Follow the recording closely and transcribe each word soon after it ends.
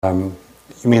You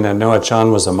mean I know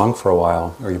John was a monk for a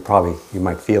while, or you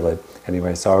might feel it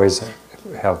anyway. So I always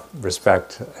have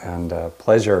respect and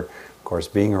pleasure, of course,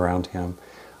 being around him.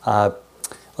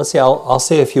 Let's see. I'll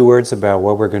say a few words about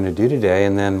what we're going to do today,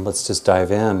 and then let's just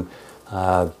dive in.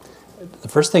 The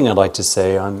first thing I'd like to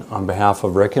say on behalf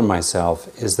of Rick and myself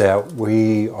is that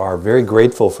we are very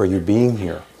grateful for you being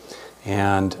here,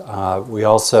 and we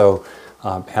also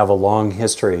have a long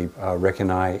history, Rick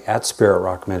and I, at Spirit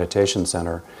Rock Meditation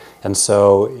Center. And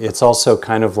so it's also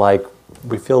kind of like,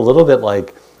 we feel a little bit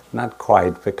like, not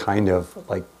quite, but kind of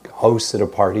like hosts at a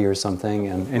party or something.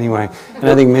 And anyway, and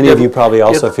I think many of you probably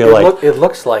also feel like... It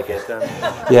looks like it.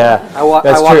 Yeah, I walked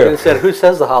in and said, who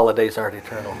says the holidays aren't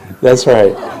eternal? That's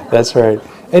right, that's right.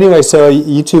 Anyway, so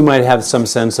you two might have some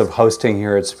sense of hosting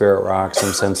here at Spirit Rock,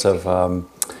 some sense of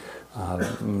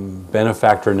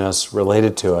benefactorness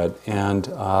related to it. And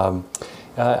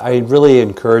I really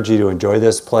encourage you to enjoy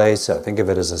this place. Think of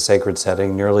it as a sacred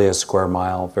setting, nearly a square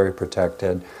mile, very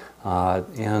protected,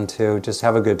 and to just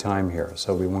have a good time here.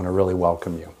 So we want to really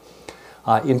welcome you.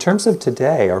 In terms of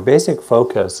today, our basic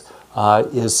focus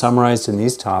is summarized in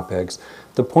these topics.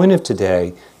 The point of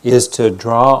today is to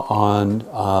draw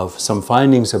on some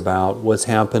findings about what's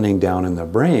happening down in the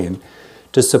brain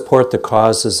to support the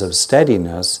causes of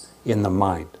steadiness in the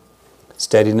mind.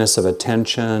 Steadiness of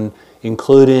attention,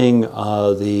 including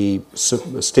the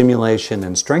stimulation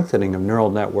and strengthening of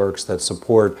neural networks that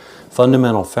support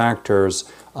fundamental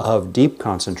factors of deep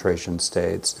concentration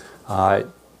states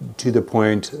to the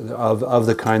point of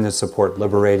the kind that support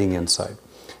liberating insight.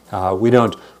 We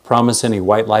don't promise any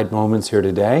white light moments here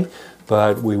today,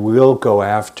 but we will go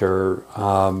after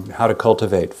how to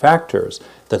cultivate factors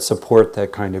that support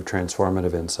that kind of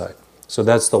transformative insight. So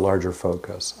that's the larger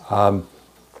focus.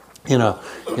 In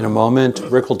a moment,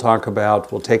 Rick will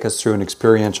take us through an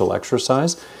experiential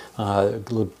exercise, a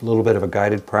little bit of a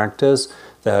guided practice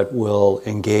that will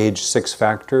engage 6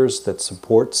 factors that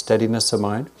support steadiness of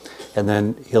mind. And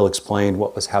then he'll explain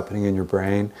what was happening in your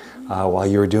brain while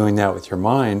you were doing that with your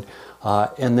mind.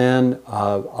 And then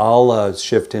I'll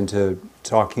shift into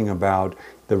talking about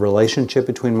the relationship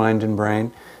between mind and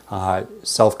brain,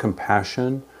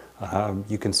 self-compassion.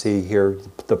 You can see here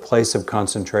the place of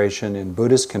concentration in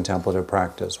Buddhist contemplative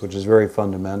practice, which is very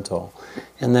fundamental.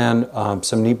 And then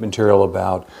some neat material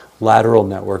about lateral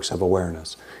networks of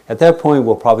awareness. At that point,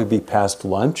 we'll probably be past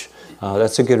lunch.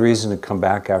 That's a good reason to come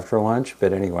back after lunch,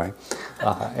 but anyway.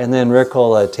 And then Rick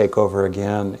will take over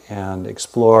again and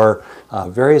explore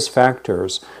various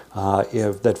factors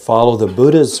that follow the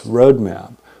Buddha's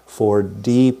roadmap for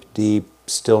deep, deep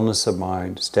stillness of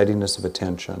mind, steadiness of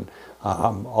attention,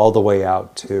 all the way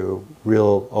out to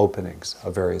real openings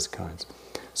of various kinds.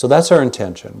 So that's our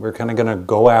intention. We're kind of going to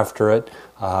go after it.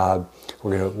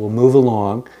 We'll move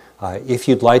along. If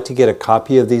you'd like to get a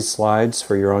copy of these slides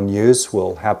for your own use,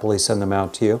 we'll happily send them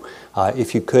out to you.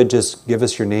 If you could just give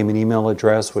us your name and email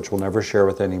address, which we'll never share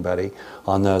with anybody,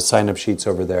 on the sign-up sheets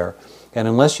over there. And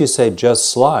unless you say just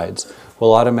slides,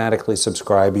 we'll automatically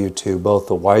subscribe you to both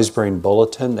the Wise Brain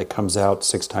Bulletin that comes out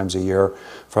 6 times a year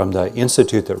from the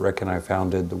institute that Rick and I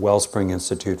founded, the Wellspring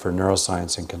Institute for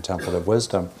Neuroscience and Contemplative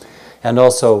Wisdom. And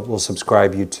also we'll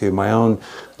subscribe you to my own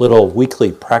little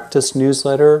weekly practice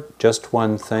newsletter, Just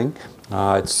One Thing.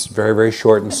 It's very, very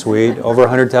short and sweet. Over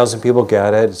 100,000 people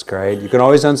get it. It's great. You can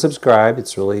always unsubscribe.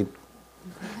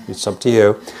 It's up to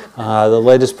you. The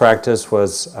latest practice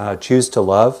was Choose to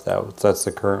Love. That's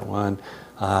the current one.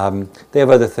 They have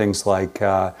other things like,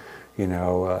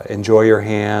 enjoy your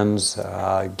hands,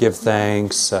 give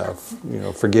thanks,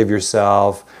 forgive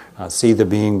yourself, see the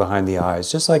being behind the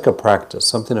eyes. Just like a practice,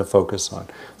 something to focus on.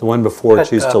 The one before,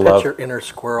 Choose to Love. Pet your inner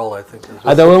squirrel, I think.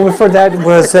 The one before that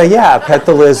was, pet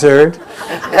the lizard,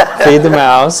 feed the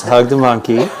mouse, hug the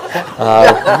monkey.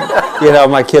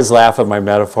 My kids laugh at my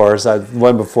metaphors. The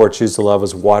one before Choose to Love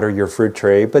was water your fruit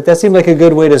tree. But that seemed like a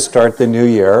good way to start the new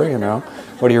year,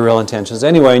 What are your real intentions?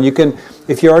 Anyway, and you can,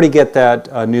 if you already get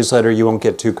that newsletter, you won't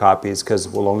get 2 copies because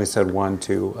we'll only send one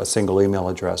to a single email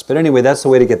address. But anyway, that's the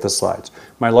way to get the slides.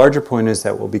 My larger point is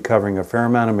that we'll be covering a fair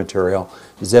amount of material,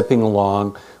 zipping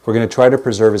along. We're going to try to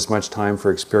preserve as much time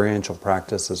for experiential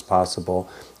practice as possible,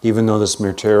 even though this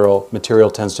material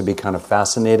tends to be kind of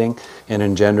fascinating and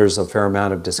engenders a fair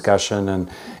amount of discussion, and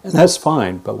that's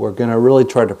fine, but we're going to really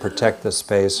try to protect the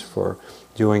space for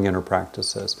doing inner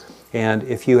practices. And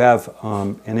if you have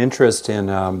an interest in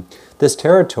this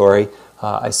territory,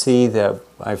 I see that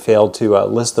I failed to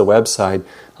list the website,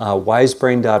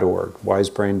 wisebrain.org.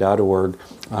 Wisebrain.org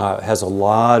has a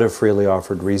lot of freely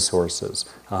offered resources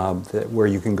where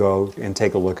you can go and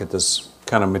take a look at this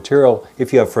kind of material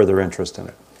if you have further interest in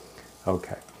it.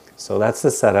 Okay, so that's the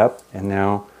setup, and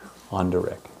now On to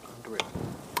Rick.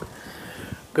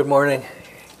 Good morning.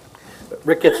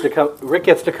 Rick gets to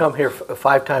come here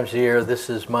 5 times a year. This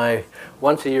is my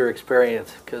once-a-year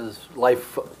experience because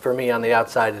life for me on the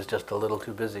outside is just a little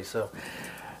too busy. So,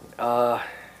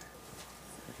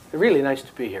 really nice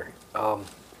to be here. And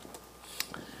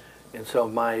so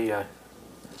I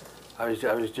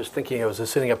was just thinking, I was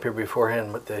sitting up here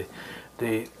beforehand, but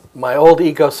my old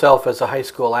ego self as a high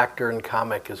school actor and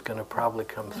comic is going to probably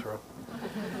come through.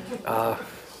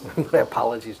 My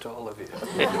apologies to all of you.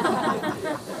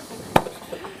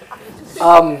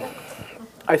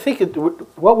 I think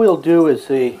what we'll do is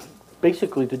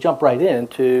basically to jump right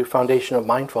into Foundation of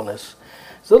Mindfulness.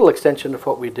 It's a little extension of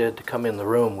what we did to come in the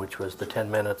room, which was the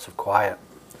 10 minutes of quiet.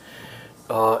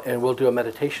 And we'll do a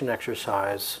meditation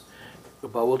exercise,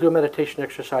 but we'll do a meditation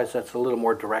exercise that's a little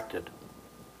more directed.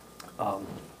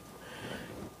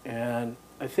 And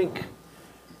I think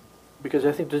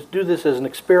to do this as an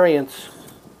experience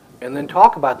and then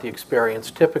talk about the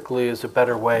experience typically is a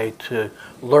better way to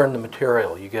learn the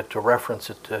material. You get to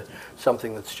reference it to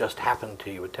something that's just happened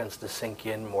to you. It tends to sink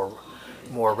in more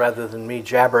rather than me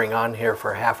jabbering on here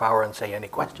for a half hour and say, any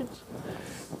questions?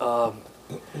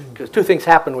 Because 2 things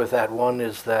happen with that. One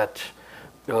is that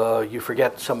you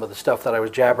forget some of the stuff that I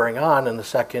was jabbering on, and the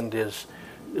second is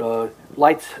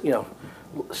lights,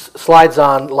 slides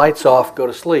on, lights off, go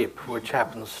to sleep, which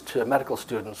happens to medical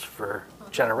students for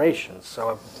generations.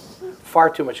 So I've far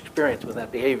too much experience with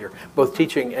that behavior, both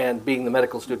teaching and being the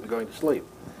medical student going to sleep.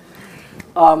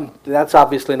 That's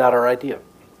obviously not our idea.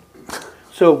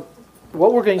 So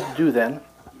what we're going to do then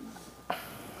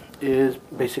is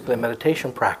basically a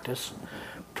meditation practice,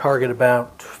 target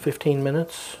about 15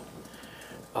 minutes.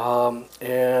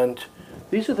 And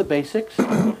these are the basics.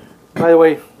 By the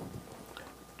way,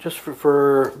 just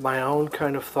for my own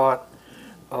kind of thought,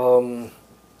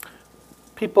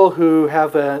 people who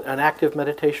have an active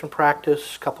meditation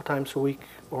practice a couple times a week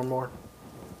or more?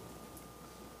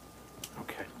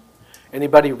 Okay.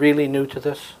 Anybody really new to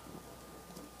this?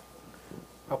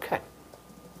 Okay.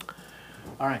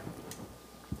 All right.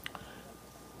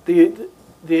 The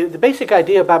basic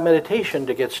idea about meditation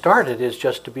to get started is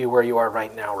just to be where you are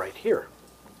right now, right here.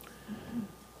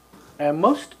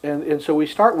 And so we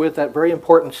start with that very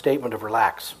important statement of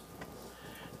relax.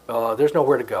 There's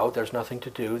nowhere to go. There's nothing to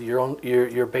do.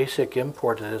 Your basic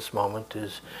import at this moment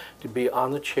is to be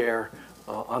on the chair,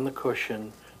 on the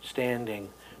cushion, standing,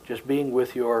 just being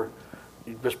with your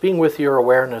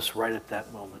awareness right at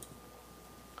that moment.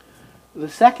 The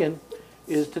second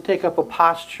is to take up a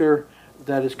posture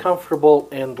that is comfortable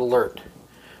and alert.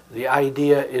 The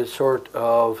idea is sort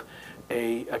of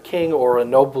a king or a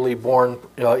nobly born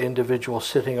individual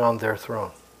sitting on their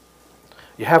throne.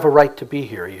 You have a right to be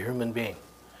here. You're a human being.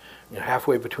 You're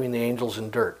halfway between the angels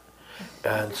and dirt,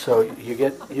 and so you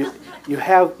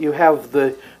have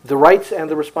the rights and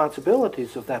the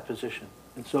responsibilities of that position.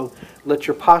 And so let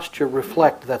your posture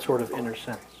reflect that sort of inner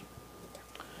sense.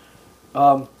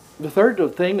 The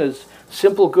third thing is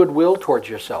simple goodwill towards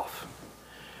yourself.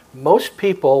 Most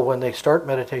people, when they start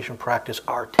meditation practice,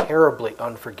 are terribly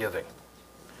unforgiving.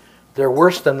 They're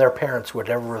worse than their parents would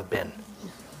ever have been.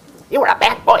 You were a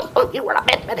bad boy. Oh, you were a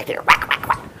bad meditator.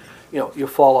 You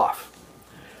fall off.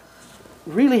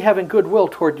 Really having goodwill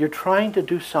toward you're trying to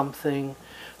do something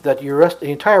that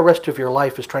the entire rest of your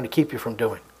life is trying to keep you from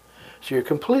doing. So you're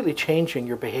completely changing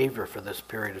your behavior for this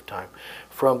period of time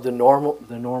from the normal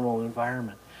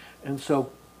environment. And so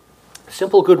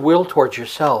simple goodwill towards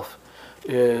yourself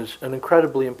is an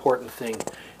incredibly important thing.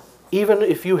 Even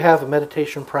if you have a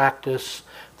meditation practice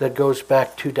that goes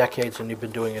back 2 decades and you've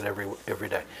been doing it every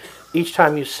day. Each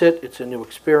time you sit, it's a new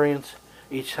experience.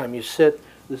 Each time you sit,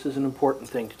 this is an important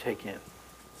thing to take in.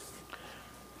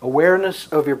 Awareness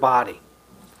of your body.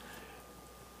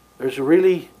 There's a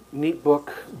really neat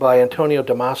book by Antonio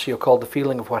Damasio called The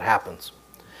Feeling of What Happens.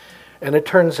 And it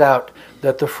turns out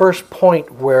that the first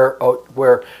point where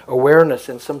awareness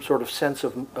and some sort of sense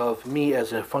of me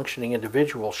as a functioning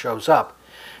individual shows up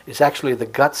is actually the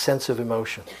gut sense of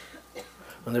emotion.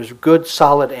 And there's good,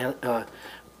 solid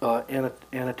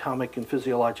anatomic and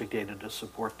physiologic data to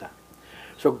support that.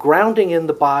 So grounding in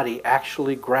the body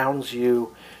actually grounds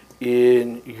you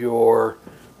in your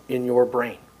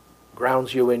brain,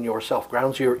 grounds you in yourself,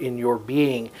 grounds you in your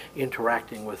being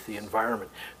interacting with the environment.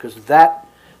 Because that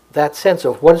sense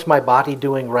of what is my body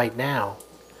doing right now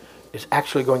is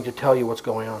actually going to tell you what's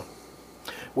going on.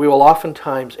 We will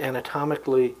oftentimes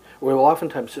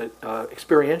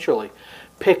experientially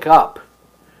pick up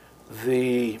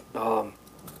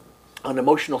an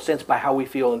emotional sense by how we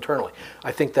feel internally.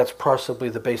 I think that's possibly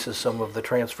the basis of some of the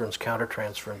transference,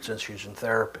 countertransference issues in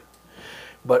therapy.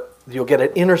 but you'll get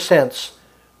an inner sense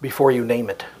before you name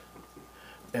it.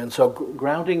 And so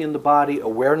grounding in the body,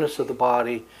 awareness of the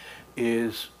body,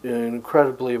 is an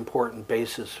incredibly important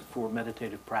basis for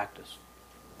meditative practice.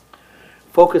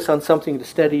 Focus on something to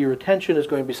steady your attention is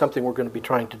going to be something we're going to be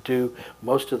trying to do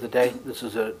most of the day. This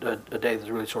is a day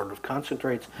that really sort of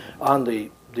concentrates on the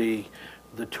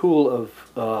tool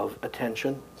of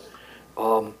attention.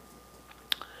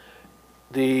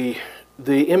 The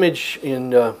image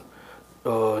in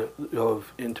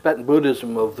Tibetan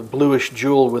Buddhism of the bluish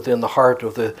jewel within the heart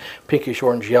of the pinkish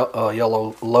orange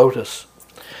yellow lotus.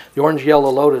 The orange yellow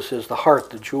lotus is the heart,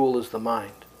 the jewel is the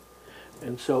mind.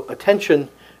 And so attention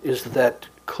is that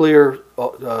clear,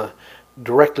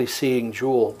 directly seeing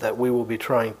jewel that we will be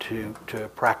trying to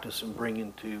practice and bring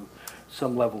into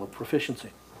some level of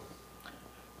proficiency.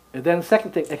 And then the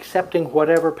second thing, accepting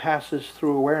whatever passes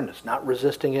through awareness, not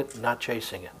resisting it, not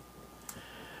chasing it.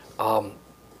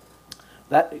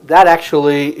 That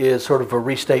actually is sort of a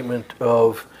restatement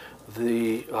of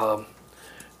the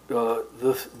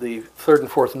third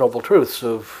and fourth noble truths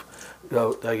of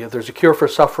there's a cure for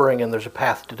suffering and there's a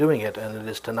path to doing it, and it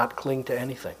is to not cling to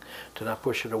anything, to not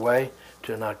push it away,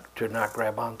 to not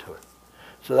grab onto it.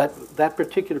 So that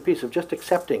particular piece of just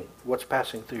accepting what's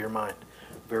passing through your mind,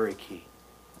 very key.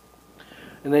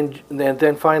 And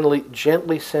then finally,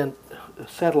 gently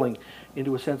settling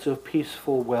into a sense of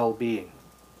peaceful well-being.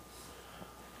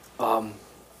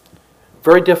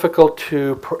 Very difficult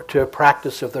to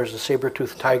practice if there's a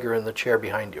saber-toothed tiger in the chair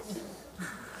behind you.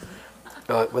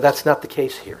 But that's not the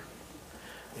case here.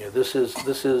 You know, this is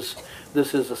a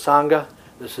sangha.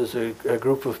 This is a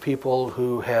group of people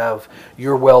who have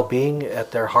your well-being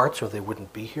at their hearts, or they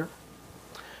wouldn't be here.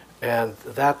 And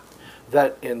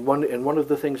one of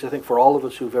the things I think for all of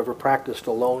us who've ever practiced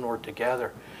alone or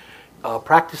together,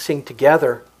 practicing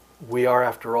together, we are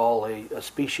after all a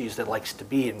species that likes to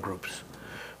be in groups.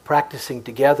 Practicing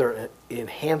together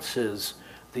enhances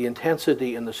the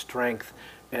intensity and the strength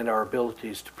and our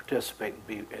abilities to participate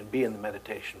and be in the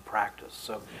meditation practice.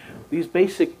 So these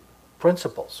basic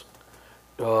principles,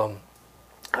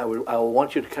 I will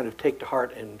want you to kind of take to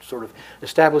heart and sort of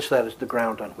establish that as the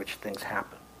ground on which things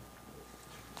happen.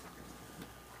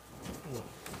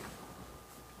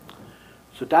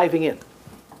 So diving in.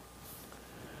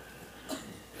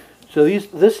 So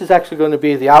this is actually going to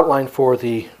be the outline for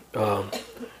the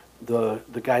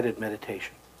guided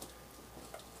meditation.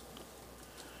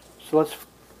 So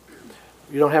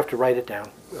you don't have to write it down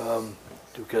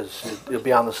because it'll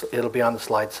be on the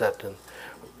slide set, and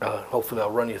hopefully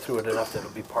I'll run you through it enough that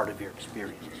it'll be part of your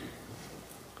experience.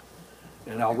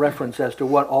 And I'll reference as to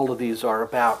what all of these are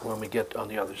about when we get on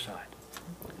the other side.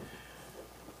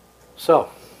 So,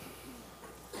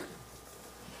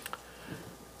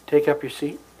 take up your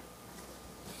seat.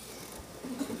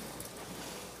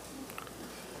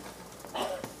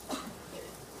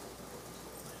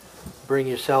 Bring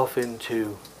yourself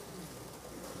into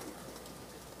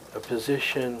a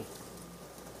position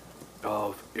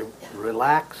of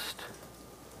relaxed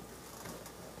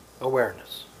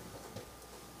awareness.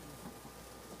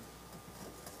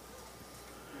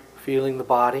 Feeling the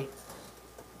body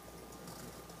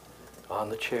on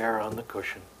the chair, on the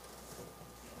cushion.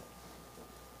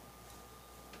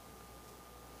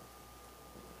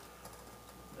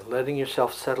 And letting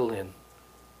yourself settle in.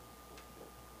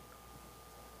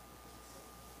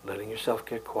 Letting yourself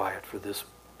get quiet for this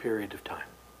period of time.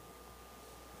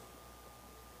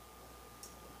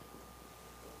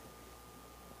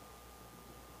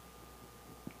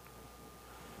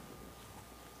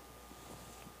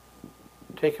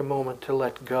 Take a moment to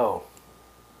let go.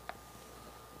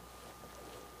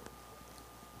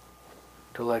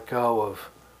 To let go of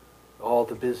all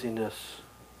the busyness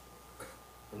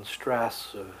and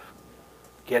stress of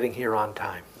getting here on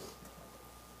time.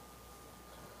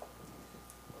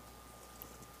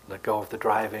 Let go of the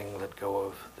driving, let go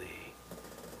of the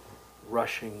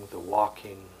rushing, the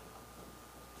walking,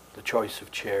 the choice of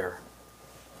chair.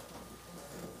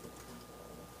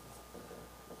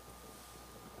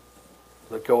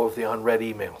 Let go of the unread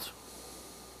emails.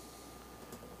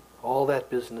 All that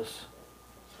business,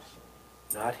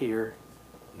 not here,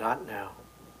 not now,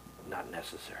 not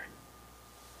necessary.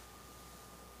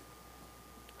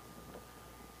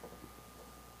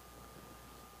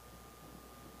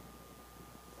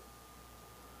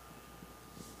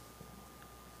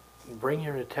 Bring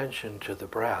your attention to the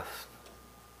breath.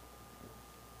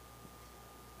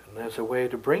 And there's a way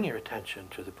to bring your attention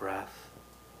to the breath.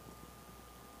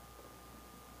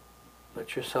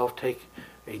 Let yourself take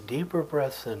a deeper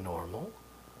breath than normal,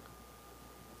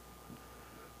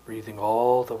 breathing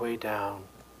all the way down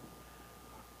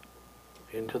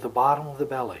into the bottom of the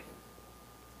belly,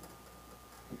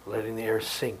 letting the air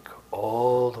sink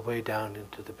all the way down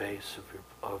into the base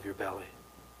of your belly.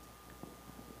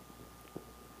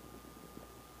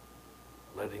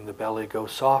 Letting the belly go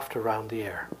soft around the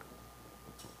air.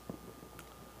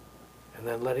 And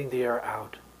then letting the air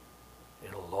out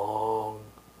in a long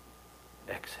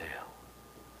exhale.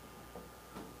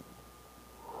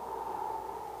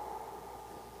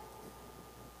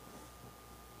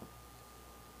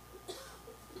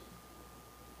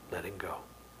 Letting go.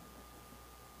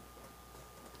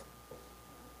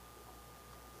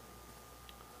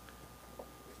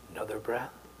 Another breath.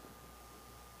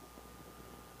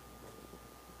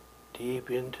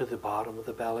 Deep into the bottom of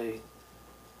the belly.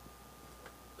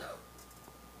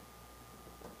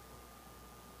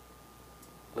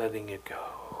 Letting it go.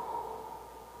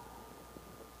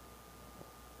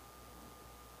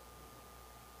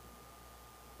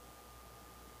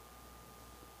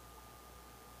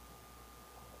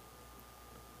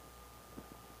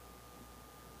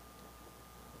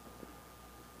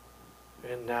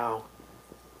 And now,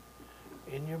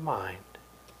 in your mind,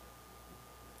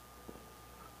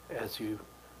 as you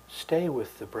stay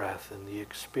with the breath and the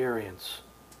experience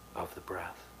of the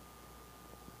breath,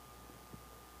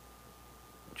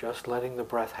 just letting the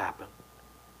breath happen,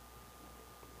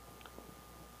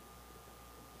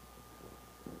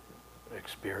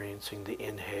 experiencing the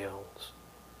inhales,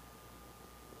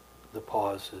 the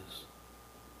pauses,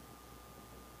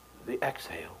 the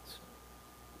exhales.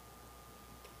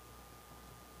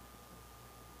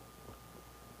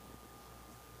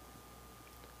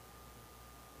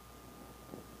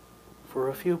 For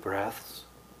a few breaths,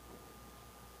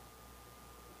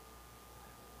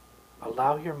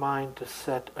 allow your mind to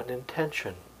set an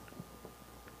intention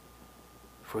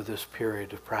for this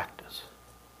period of practice.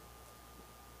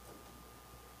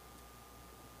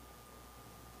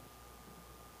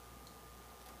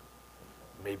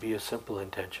 Maybe a simple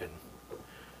intention.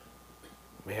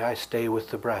 May I stay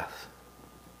with the breath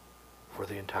for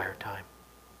the entire time.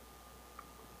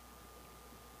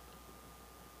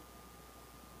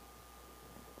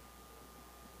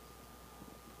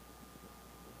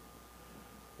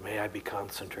 May I be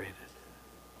concentrated.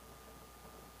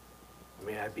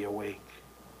 May I be awake.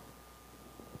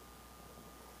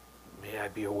 May I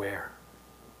be aware.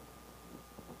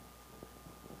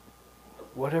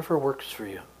 Whatever works for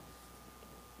you.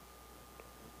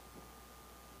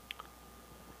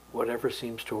 Whatever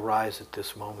seems to arise at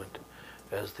this moment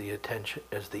as the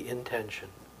intention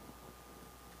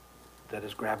that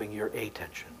is grabbing your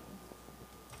attention.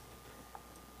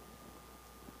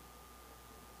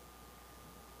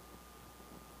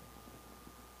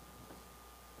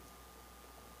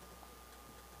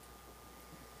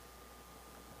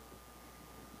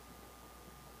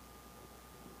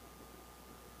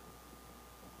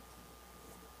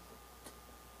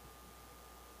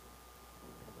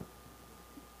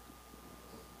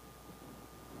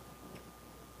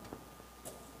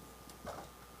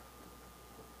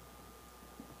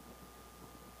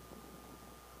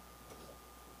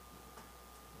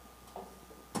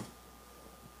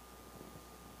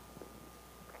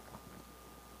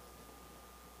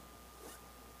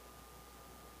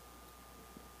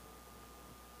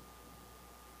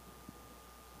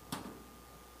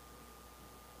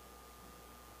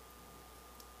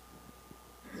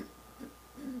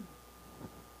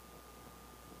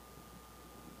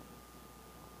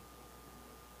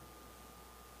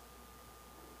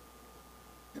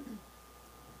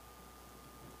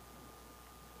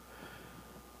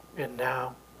 And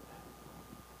now,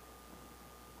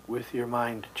 with your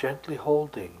mind gently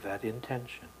holding that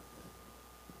intention,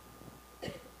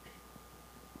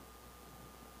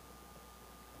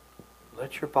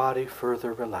 let your body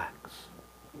further relax.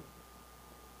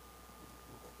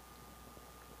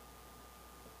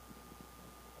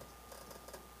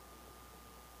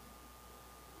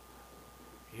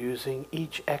 Using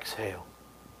each exhale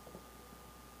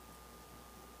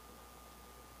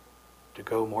to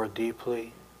go more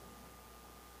deeply,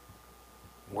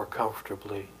 more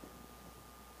comfortably,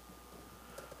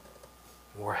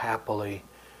 more happily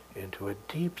into a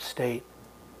deep state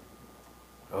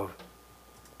of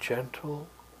gentle,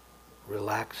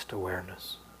 relaxed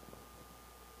awareness.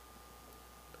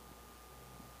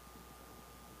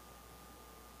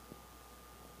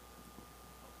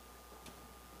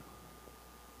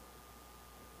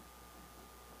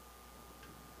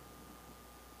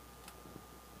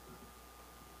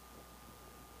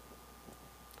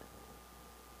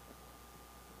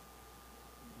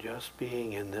 Just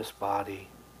being in this body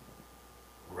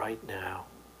right now,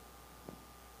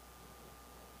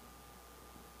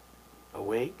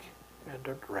 awake and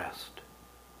at rest.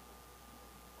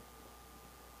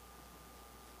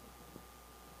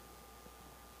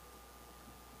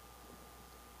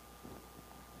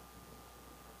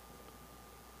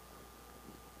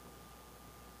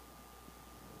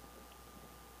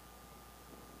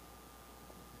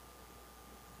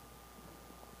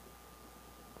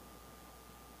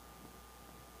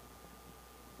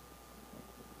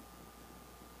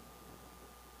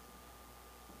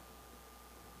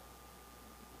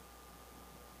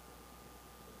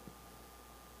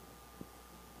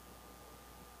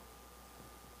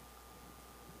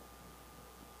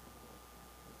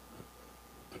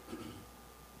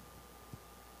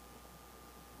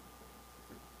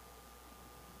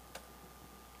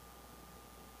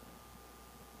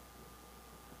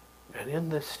 And in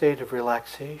this state of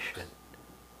relaxation,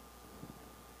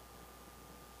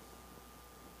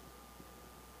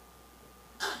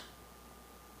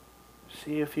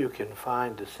 see if you can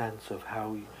find a sense of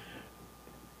how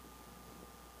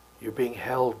you're being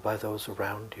held by those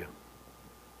around you.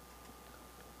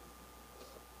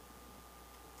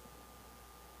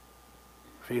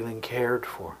 Feeling cared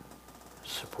for,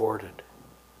 supported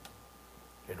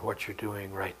in what you're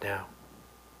doing right now.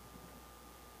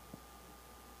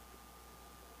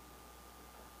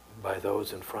 By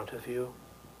those in front of you,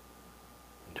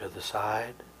 and to the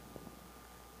side,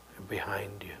 and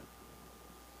behind you.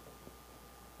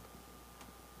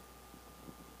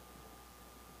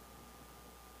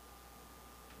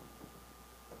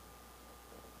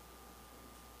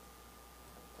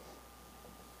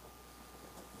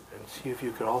 And see if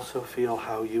you could also feel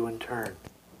how you in turn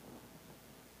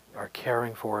are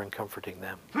caring for and comforting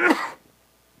them.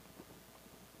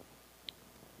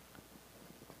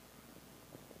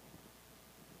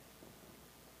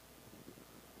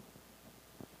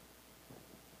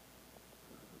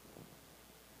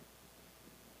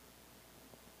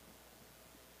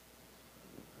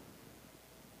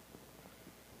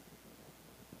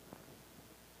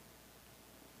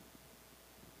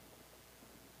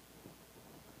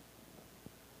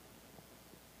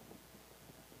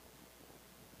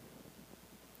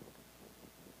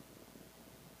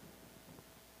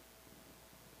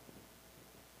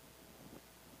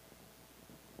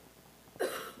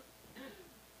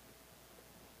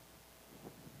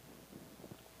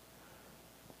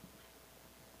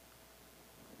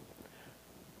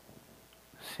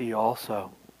 See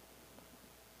also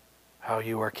how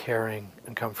you are caring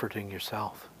and comforting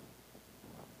yourself.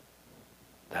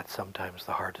 That's sometimes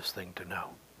the hardest thing to know.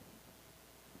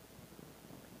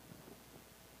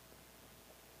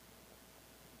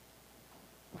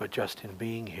 But just in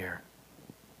being here,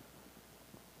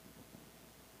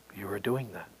 you are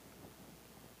doing that.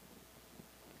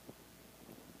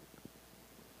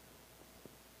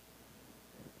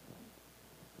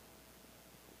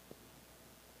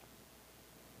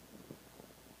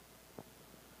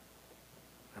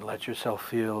 And let yourself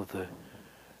feel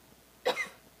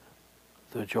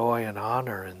the joy and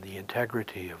honor and the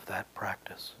integrity of that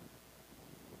practice.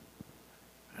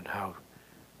 And how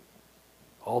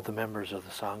all the members of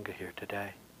the Sangha here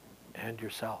today and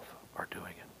yourself are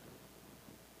doing it.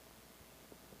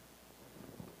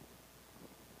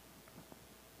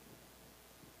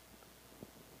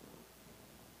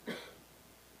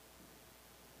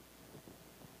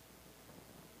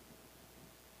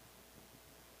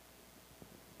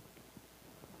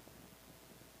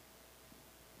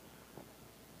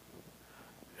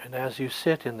 And as you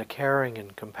sit in the caring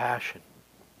and compassion,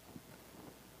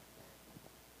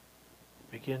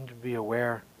 begin to be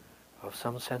aware of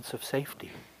some sense of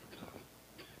safety.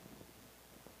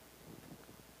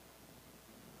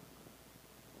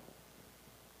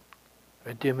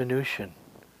 A diminution,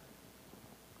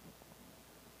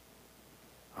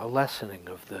 a lessening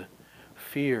of the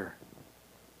fear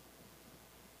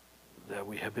that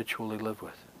we habitually live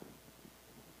with.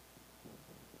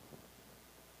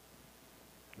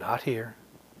 Not here,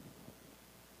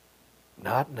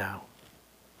 not now,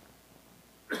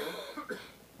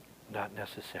 not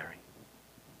necessary.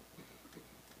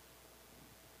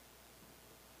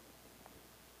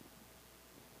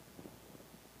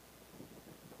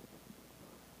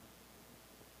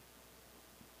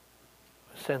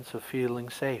 A sense of feeling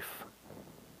safe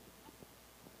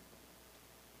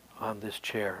on this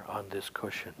chair, on this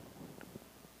cushion,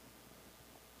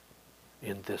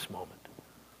 in this moment.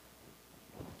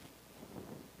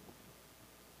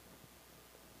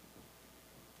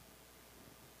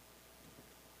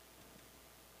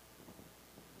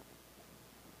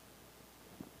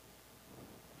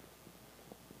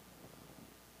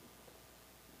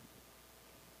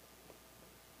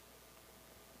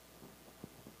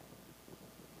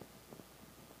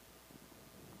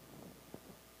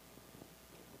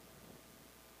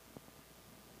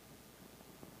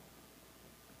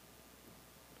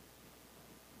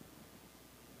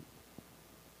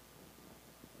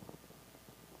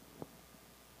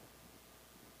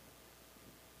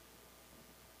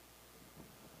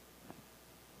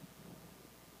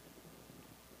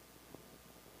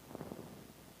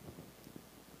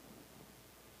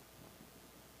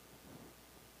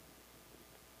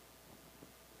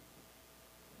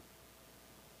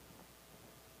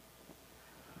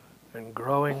 And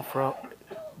growing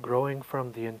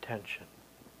from the intention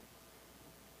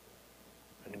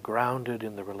and grounded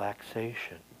in the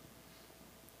relaxation,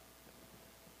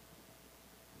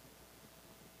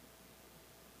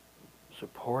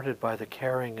 supported by the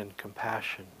caring and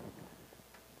compassion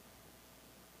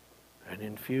and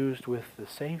infused with the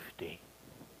safety.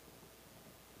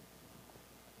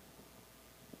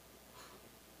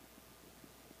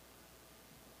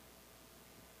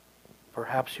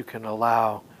 Perhaps you can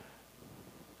allow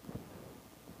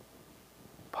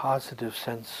positive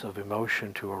sense of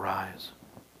emotion to arise.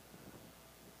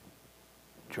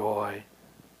 Joy,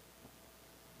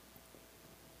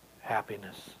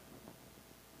 happiness,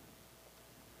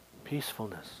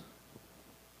 peacefulness.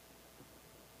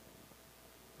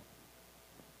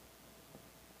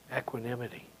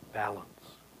 Equanimity, balance.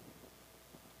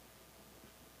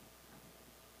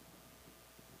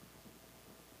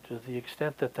 To the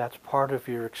extent that that's part of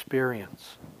your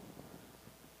experience,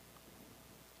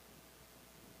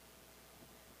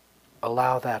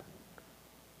 allow that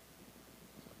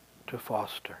to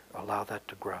foster, allow that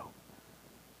to grow.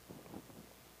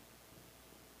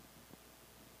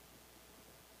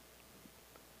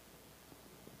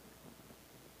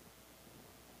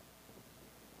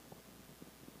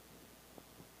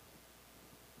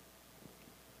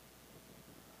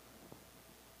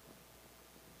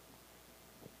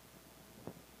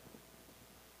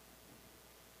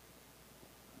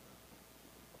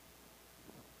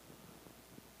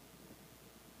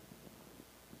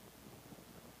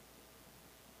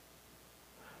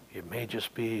 It may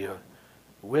just be a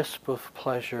wisp of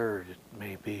pleasure, it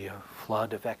may be a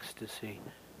flood of ecstasy.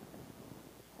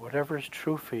 Whatever is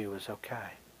true for you is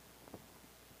okay.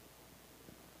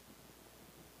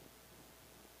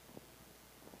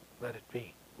 Let it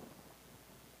be.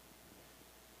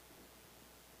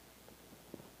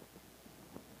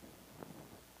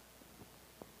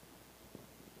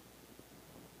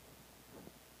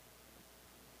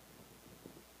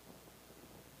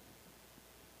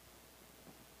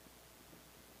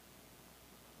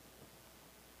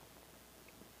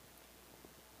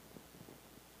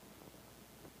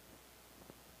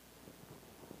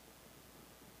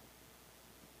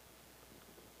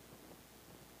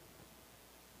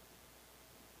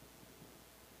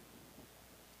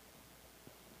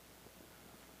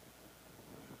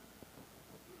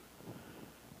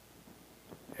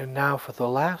 And now for the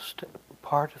last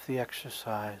part of the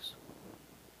exercise,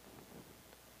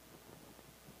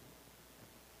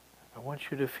 I want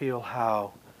you to feel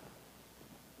how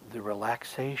the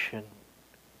relaxation,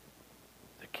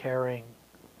 the caring,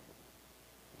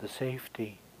 the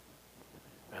safety,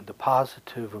 and the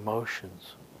positive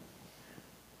emotions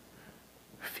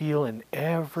feel in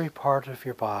every part of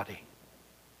your body.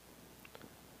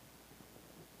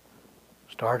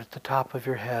 Start at the top of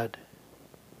your head.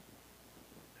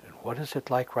 And what is it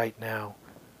like right now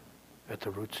at the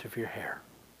roots of your hair?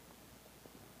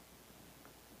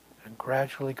 And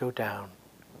gradually go down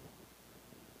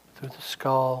through the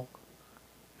skull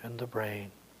and the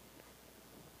brain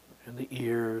and the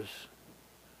ears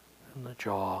and the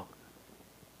jaw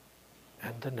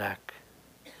and the neck,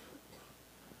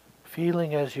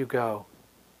 feeling as you go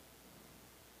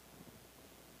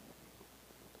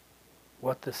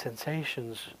what the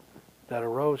sensations that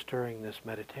arose during this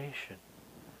meditation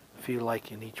feel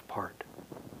like in each part.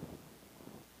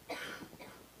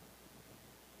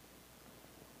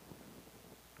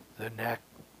 The neck,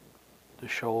 the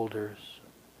shoulders,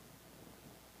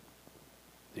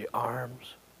 the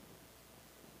arms,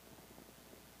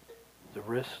 the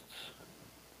wrists,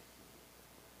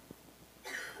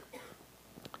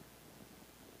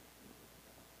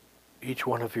 each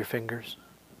one of your fingers,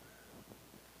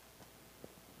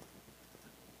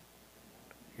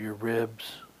 your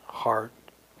ribs, heart,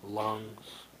 lungs,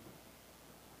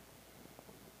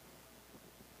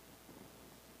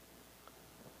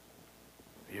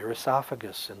 your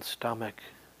esophagus and stomach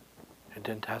and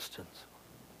intestines.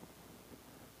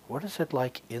 What is it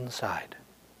like inside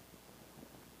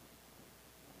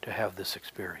to have this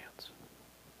experience?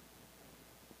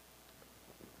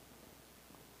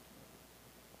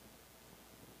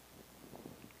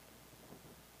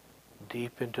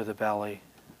 Deep into the belly,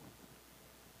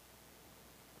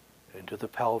 into the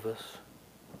pelvis,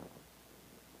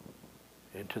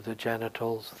 into the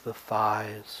genitals, the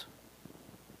thighs,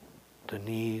 the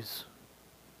knees,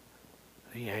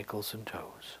 the ankles and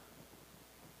toes.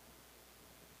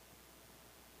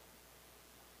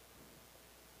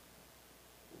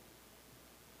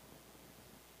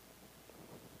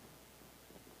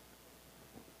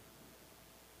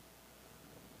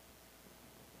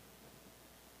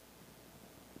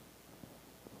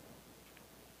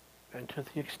 And to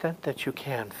the extent that you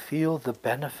can, feel the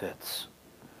benefits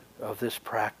of this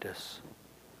practice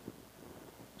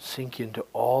sink into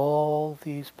all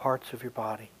these parts of your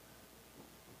body.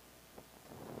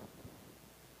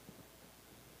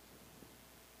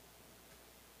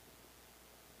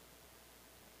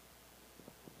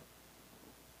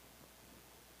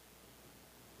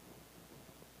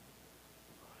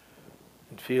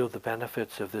 feel the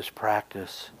benefits of this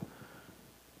practice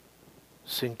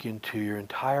sink into your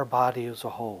entire body as a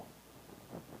whole.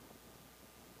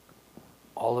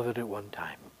 All of it at one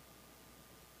time.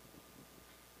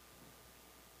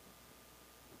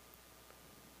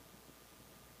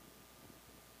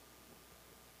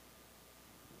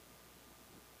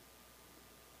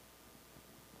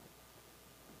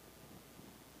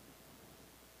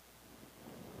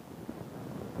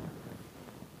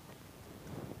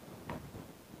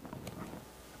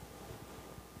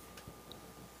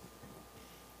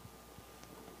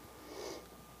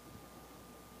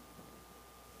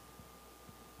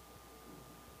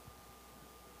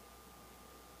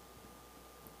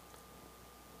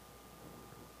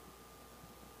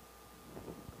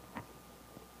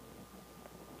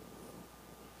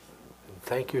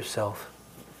 Thank yourself.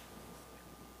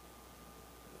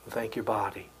 Thank your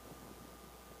body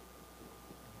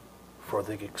for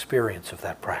the experience of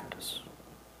that practice.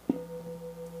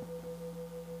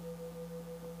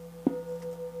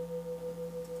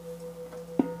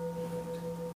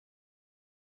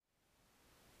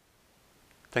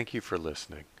 Thank you for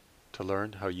listening. To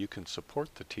learn how you can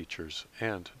support the teachers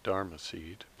and Dharma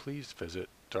Seed, please visit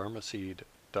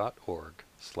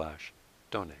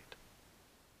dharmaseed.org/donate.